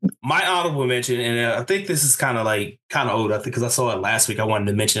 My honorable mention, and I think this is kind of old, I think, because I saw it last week. I wanted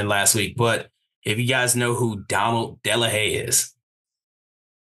to mention it last week, but if you guys know who Donald Delahaye is.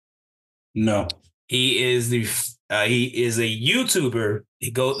 No. He is a YouTuber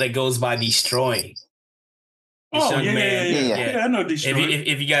that goes by Destroying. Yeah, I know Destroying.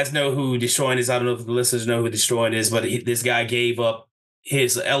 If you guys know who Destroying is, I don't know if the listeners know who Destroying is, but this guy gave up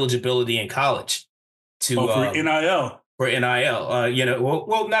his eligibility in college for NIL. For NIL,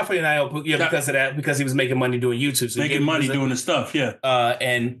 not for NIL, but because of that, because he was making money doing YouTube, so making money doing the stuff, yeah.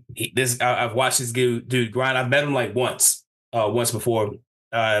 And I've watched this dude grind. I've met him like once before.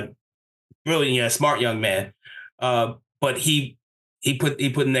 Really, smart young man. But he put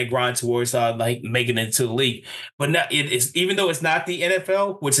in that grind towards like making it to the league. But now even though it's not the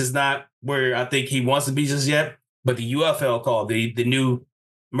NFL, which is not where I think he wants to be just yet, but the UFL called the new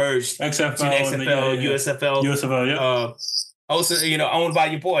merged XFL, USFL, yeah. Also, owned by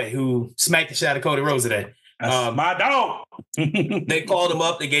your boy who smacked the shit out of Cody Rhodes today. My dog. They called him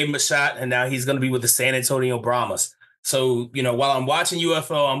up, they gave him a shot, and now he's going to be with the San Antonio Brahmas. So, while I'm watching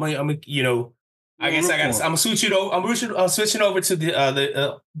UFL, I'm switching over to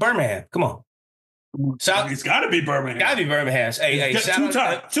the Birmingham. Come on. It's got to be Birmingham. Got to be Birmingham. Hey,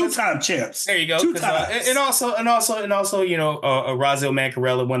 two-time champs. There you go. And also, Razel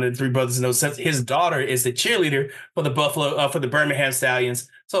Mancarella, one of the three brothers, his daughter is the cheerleader for the for the Birmingham Stallions.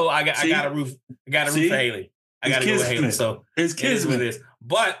 So I got to root for Haley. I got to go with Haley. So his kids with this.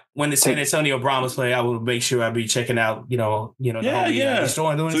 But when the San Antonio Brahmas play, I will make sure I be checking out. The whole so he's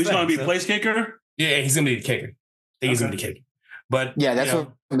going to be place kicker. Yeah, he's going to be the kicker. I think he's going to be the kicker. But yeah, that's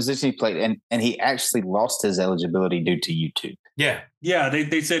what position he played, and he actually lost his eligibility due to YouTube. Yeah.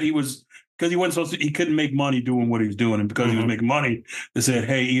 They said he was because he wasn't supposed to. He couldn't make money doing what he was doing, and because he was making money, they said,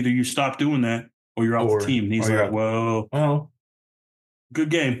 "Hey, either you stop doing that or you're off the team." And he's like, "Well, good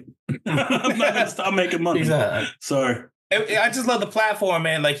game. I'm not going to stop making money." Sorry. I just love the platform,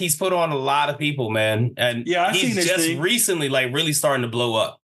 man. Like he's put on a lot of people, man, and he's just recently like really starting to blow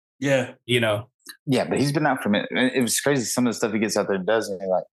up. Yeah, Yeah, but he's been out for a minute. It was crazy some of the stuff he gets out there and does, and you're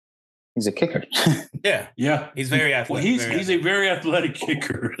like, he's a kicker. Yeah. He's very athletic. Well, he's a very athletic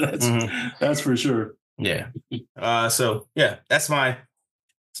kicker. That's for sure. Yeah. So yeah, that's my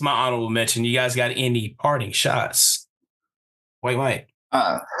honorable mention. You guys got any parting shots? Wait.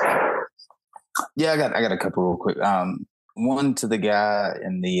 Yeah, I got a couple real quick. One to the guy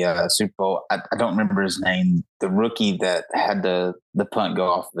in the Super Bowl. I don't remember his name. The rookie that had the punt go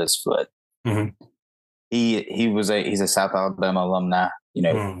off of his foot. Mm-hmm. He's a South Alabama alumni.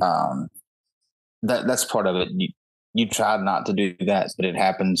 That's part of it. You try not to do that, but it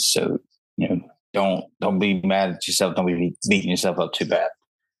happens. So don't be mad at yourself. Don't be beating yourself up too bad.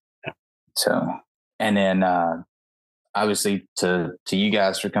 So, and then obviously to you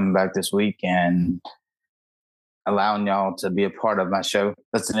guys for coming back this week and allowing y'all to be a part of my show.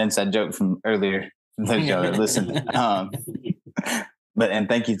 That's an inside joke from earlier. For those y'all that listen. And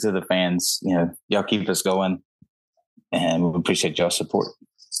thank you to the fans. You know, y'all keep us going, and we appreciate y'all's support.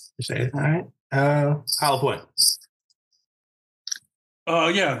 Appreciate it. All right. Hollow Point.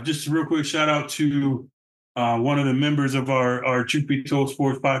 Yeah, just a real quick shout out to one of the members of our Truth Be Told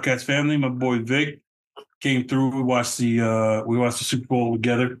Sports Podcast family, my boy Vic. Came through. We watched the Super Bowl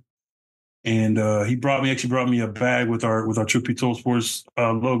together, and he brought me a bag with our Truth Be Told Sports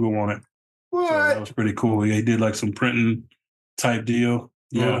logo on it. What? So that was pretty cool. Yeah, he did like some printing type deal.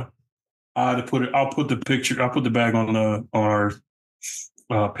 Yeah, I'll put the bag on our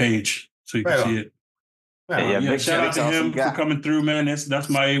page so you can see it. Yeah, shout out to him for coming through, man. That's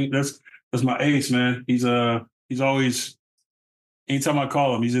my ace, man. He's always. Anytime I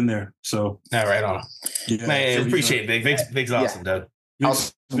call him, he's in there. So, right on. Yeah, man, appreciate it, Vic. Vic's awesome, Doug.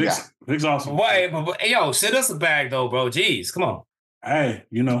 Vic's awesome. Why? Yo, send us a bag, though, bro. Jeez, come on. Hey,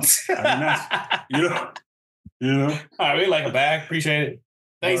 you know. You know. All right, we like a bag. Appreciate it.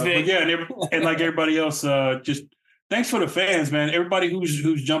 Thanks, Vic. Yeah, and like everybody else, just thanks for the fans, man. Everybody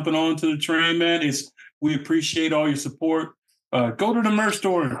who's jumping on to the train, man. We appreciate all your support. Go to the merch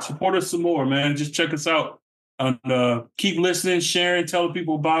store and support us some more, man. Just check us out. And keep listening, sharing, telling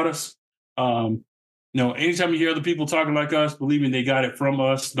people about us. Anytime you hear other people talking like us, believing they got it from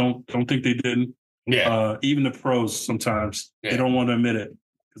us, don't think they didn't. Yeah. Even the pros sometimes they don't want to admit it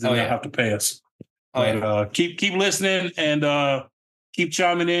because they don't have to pay us. Keep listening and keep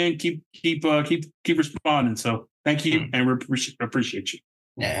chiming in, keep responding. So thank you, and we appreciate you.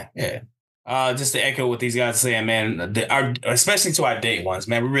 Yeah. Just to echo what these guys are saying, man, especially to our day ones,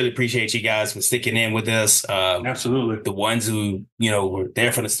 man, we really appreciate you guys for sticking in with us. Absolutely. The ones who, were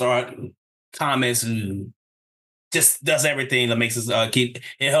there from the start, comments, who just does everything that makes us it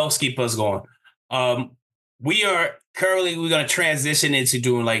helps keep us going. We're going to transition into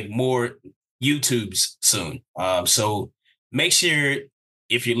doing like more YouTubes soon. So make sure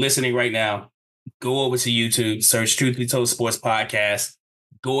if you're listening right now, go over to YouTube, search Truth Be Told Sports Podcast.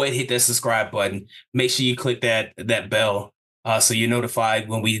 Go ahead, hit that subscribe button. Make sure you click that bell so you're notified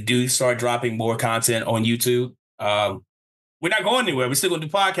when we do start dropping more content on YouTube. We're not going anywhere. We're still going to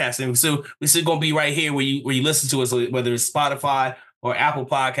do podcasting. We're still going to be right here where you listen to us, whether it's Spotify or Apple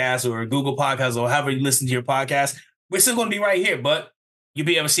Podcasts or Google Podcasts or however you listen to your podcast. We're still going to be right here, but you'll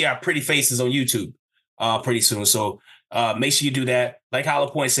be able to see our pretty faces on YouTube pretty soon. So make sure you do that. Like Hollow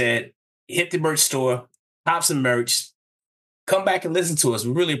Point said, hit the merch store, pop some merch. Come back and listen to us.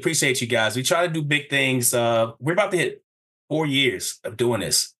 We really appreciate you guys. We try to do big things. We're about to hit 4 years of doing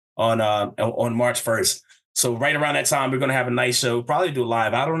this on March 1st. So right around that time, we're going to have a nice show. Probably do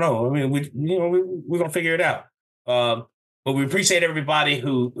live. I don't know. I mean, we're going to figure it out. But we appreciate everybody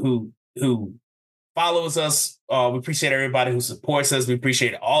who follows us. We appreciate everybody who supports us. We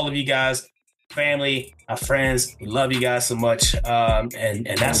appreciate all of you guys, family, our friends. We love you guys so much.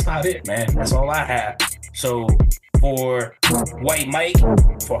 And that's about it, man. That's all I have. So for White Mike,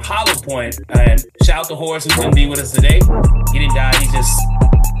 for Hollow Point, and shout out to Horace who couldn't be with us today. He didn't die. He just,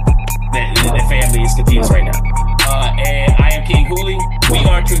 their family is confused right now. And I am King Hooley. We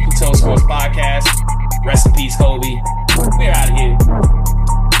are Truth Be Told Sports Podcast. Rest in peace, Kobe.